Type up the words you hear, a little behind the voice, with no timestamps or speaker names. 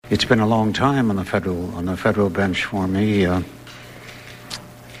It's been a long time on the federal bench for me.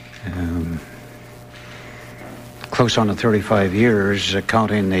 Close on to 35 years,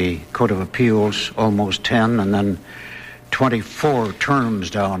 counting the Court of Appeals, almost 10, and then 24 terms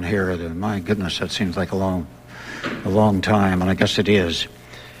down here. My goodness, that seems like a long time, and I guess it is.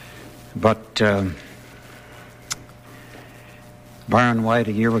 But Byron White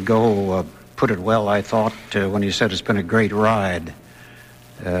a year ago put it well, I thought, when he said it's been a great ride.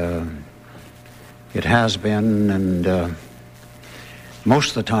 It has been, and most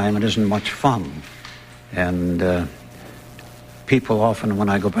of the time it isn't much fun. And people often, when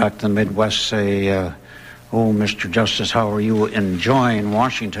I go back to the Midwest, say, oh, Mr. Justice, how are you enjoying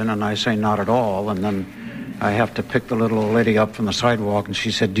Washington? And I say, not at all. And then I have to pick the little old lady up from the sidewalk, and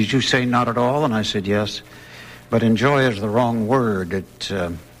she said, did you say not at all? And I said, yes. But enjoy is the wrong word.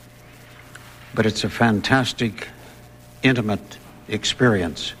 But it's a fantastic, intimate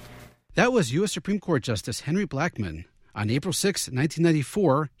experience. That was U.S. Supreme Court Justice Henry Blackmun. On April 6,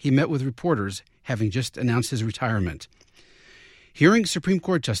 1994, he met with reporters, having just announced his retirement. Hearing Supreme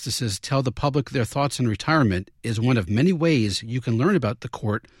Court justices tell the public their thoughts on retirement is one of many ways you can learn about the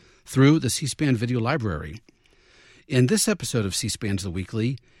court through the C-SPAN video library. In this episode of C-SPAN's The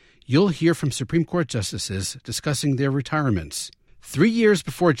Weekly, you'll hear from Supreme Court justices discussing their retirements. 3 years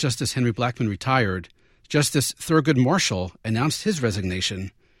before Justice Henry Blackmun retired, Justice Thurgood Marshall announced his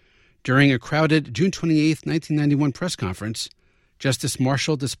resignation. During a crowded June 28, 1991 press conference, Justice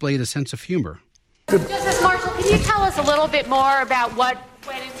Marshall displayed a sense of humor. Justice Marshall, can you tell us a little bit more about what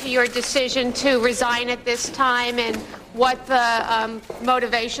went into your decision to resign at this time and what the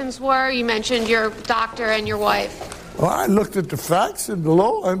motivations were? You mentioned your doctor and your wife. Well, I looked at the facts and the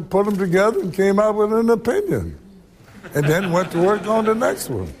law and put them together and came out with an opinion, and then went to work on the next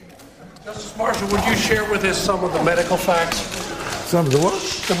one. Justice Marshall, would you share with us some of the medical facts? Some of the what?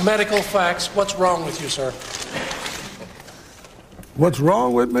 The medical facts. What's wrong with you, sir? What's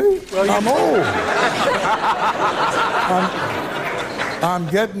wrong with me? Well, I'm old. I'm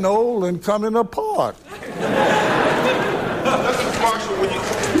getting old and coming apart.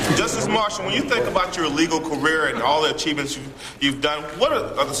 Justice Marshall, when you think about your legal career and all the achievements you've done, what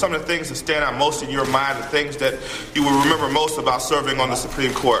are some of the things that stand out most in your mind, the things that you will remember most about serving on the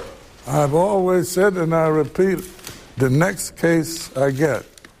Supreme Court? I've always said, and I repeat, the next case I get,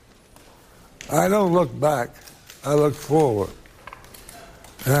 I don't look back, I look forward.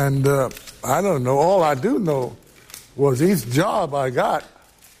 And I don't know, all I do know was each job I got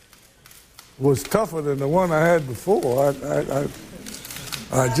was tougher than the one I had before.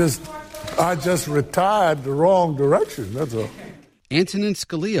 I just retired the wrong direction, that's all. Antonin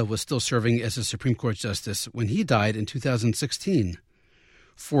Scalia was still serving as a Supreme Court justice when he died in 2016.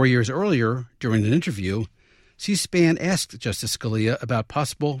 4 years earlier, during an interview, C-SPAN asked Justice Scalia about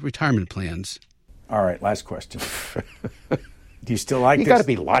possible retirement plans. All right, last question. Do you still like this? You got to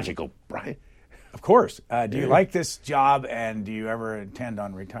be logical, Brian. Of course. Do you like this job, and do you ever intend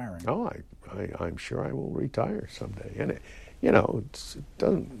on retiring? Oh, I'm sure I will retire someday. And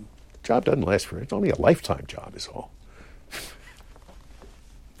the job doesn't last forever. It's only a lifetime job, is all.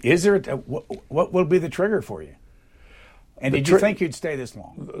 Is there? What will be the trigger for you? And did you think you'd stay this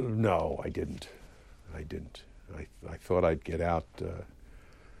long? No, I didn't. I thought I'd get out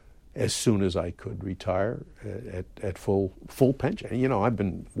as soon as I could retire at full pension. I've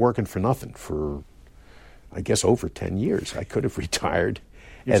been working for nothing for, I guess, over 10 years. I could have retired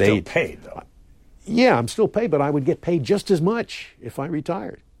You're at still 8. Paid, though. Yeah, I'm still paid, but I would get paid just as much if I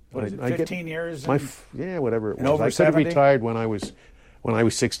retired. What is it, 15 years? Whatever it was. Over I could 70? have retired when I was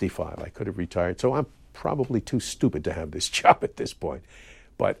 65. I could have retired. So I'm probably too stupid to have this job at this point.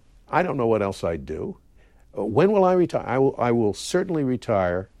 But I don't know what else I'd do. When will I retire? I will certainly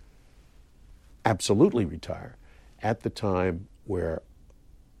retire, absolutely retire, at the time where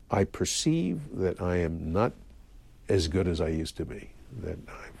I perceive that I am not as good as I used to be, that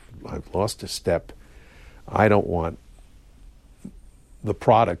I've lost a step. I don't want the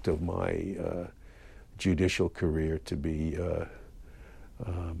product of my judicial career to be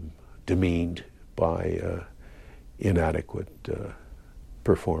demeaned by inadequate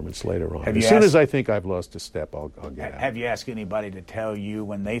performance later on. As soon as I think I've lost a step, I'll get out. Have you asked anybody to tell you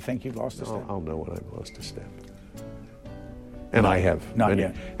when they think you've lost a step? I'll know when I've lost a step. And I have not many,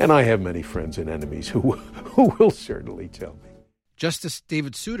 yet. And I have many friends and enemies who will certainly tell me. Justice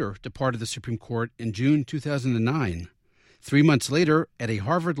David Souter departed the Supreme Court in June 2009. 3 months later, at a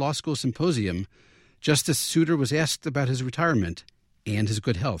Harvard Law School symposium, Justice Souter was asked about his retirement and his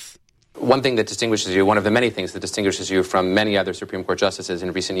good health. One thing that distinguishes you, one of the many things that distinguishes you from many other Supreme Court justices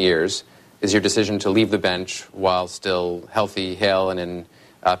in recent years, is your decision to leave the bench while still healthy, hale, and in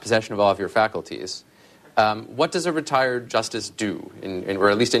possession of all of your faculties. What does a retired justice do, or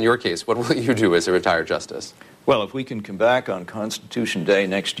at least in your case, what will you do as a retired justice? Well, if we can come back on Constitution Day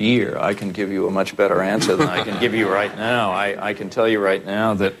next year, I can give you a much better answer than I can give you right now. I can tell you right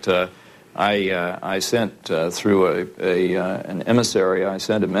now that I sent through an emissary, I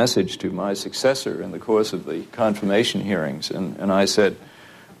sent a message to my successor in the course of the confirmation hearings, and I said,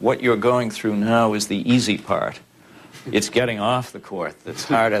 what you're going through now is the easy part. It's getting off the court that's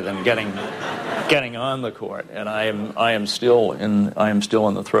harder than getting on the court, and I am still in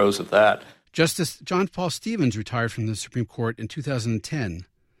the throes of that. Justice John Paul Stevens retired from the Supreme Court in 2010.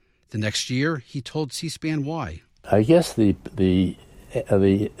 The next year, he told C-SPAN why. I guess the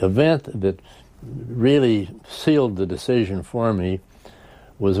event that really sealed the decision for me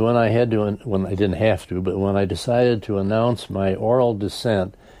was when I didn't have to, but when I decided to announce my oral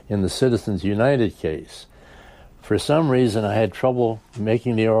dissent in the Citizens United case. For some reason, I had trouble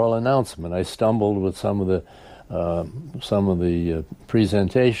making the oral announcement. I stumbled with some of the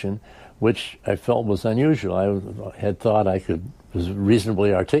presentation, which I felt was unusual. I had thought was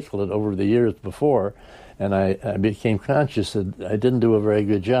reasonably articulate over the years before, and I became conscious that I didn't do a very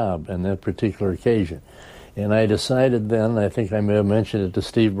good job on that particular occasion. And I decided then, I think I may have mentioned it to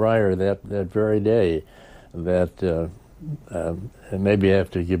Steve Breyer that very day, that maybe I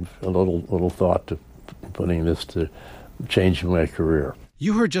have to give a little thought to putting this to changing my career.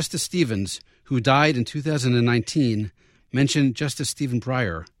 You heard Justice Stevens, who died in 2019, mention Justice Stephen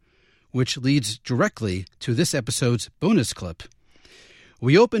Breyer, which leads directly to this episode's bonus clip.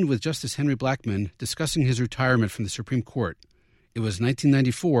 We opened with Justice Henry Blackmun discussing his retirement from the Supreme Court. It was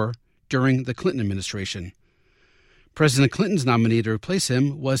 1994, during the Clinton administration. President Clinton's nominee to replace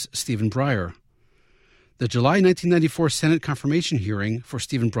him was Stephen Breyer. The July 1994 Senate confirmation hearing for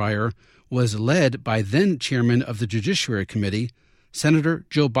Stephen Breyer was led by then-chairman of the Judiciary Committee, Senator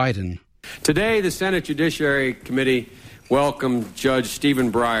Joe Biden. Today, the Senate Judiciary Committee welcomed Judge Stephen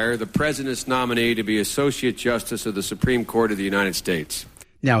Breyer, the President's nominee to be Associate Justice of the Supreme Court of the United States.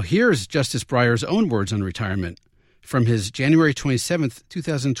 Now here's Justice Breyer's own words on retirement from his January 27,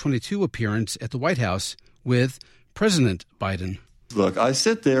 2022 appearance at the White House with President Biden. Look, I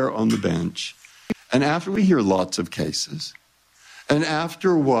sit there on the bench, and after we hear lots of cases, and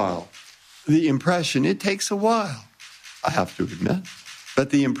after a while, the impression, it takes a while, I have to admit,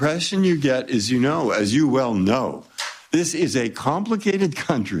 but the impression you get is, as you well know, this is a complicated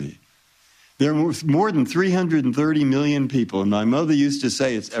country. There are more than 330 million people, and my mother used to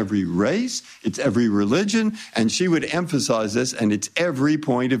say it's every race, it's every religion, and she would emphasize this, and it's every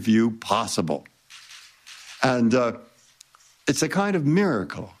point of view possible. And it's a kind of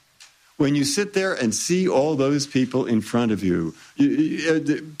miracle when you sit there and see all those people in front of you,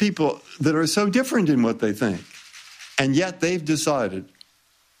 people that are so different in what they think, and yet they've decided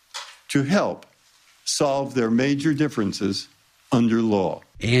to help solve their major differences under law.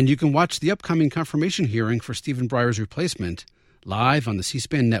 And you can watch the upcoming confirmation hearing for Stephen Breyer's replacement live on the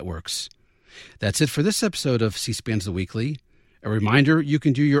C-SPAN networks. That's it for this episode of C-SPAN's The Weekly. A reminder, you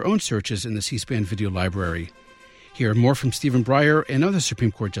can do your own searches in the C-SPAN video library. Hear more from Stephen Breyer and other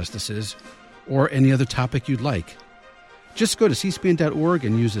Supreme Court justices, or any other topic you'd like. Just go to cspan.org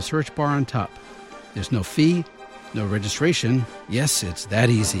and use the search bar on top. There's no fee, no registration. Yes, it's that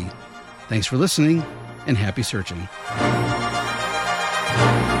easy. Thanks for listening, and happy searching.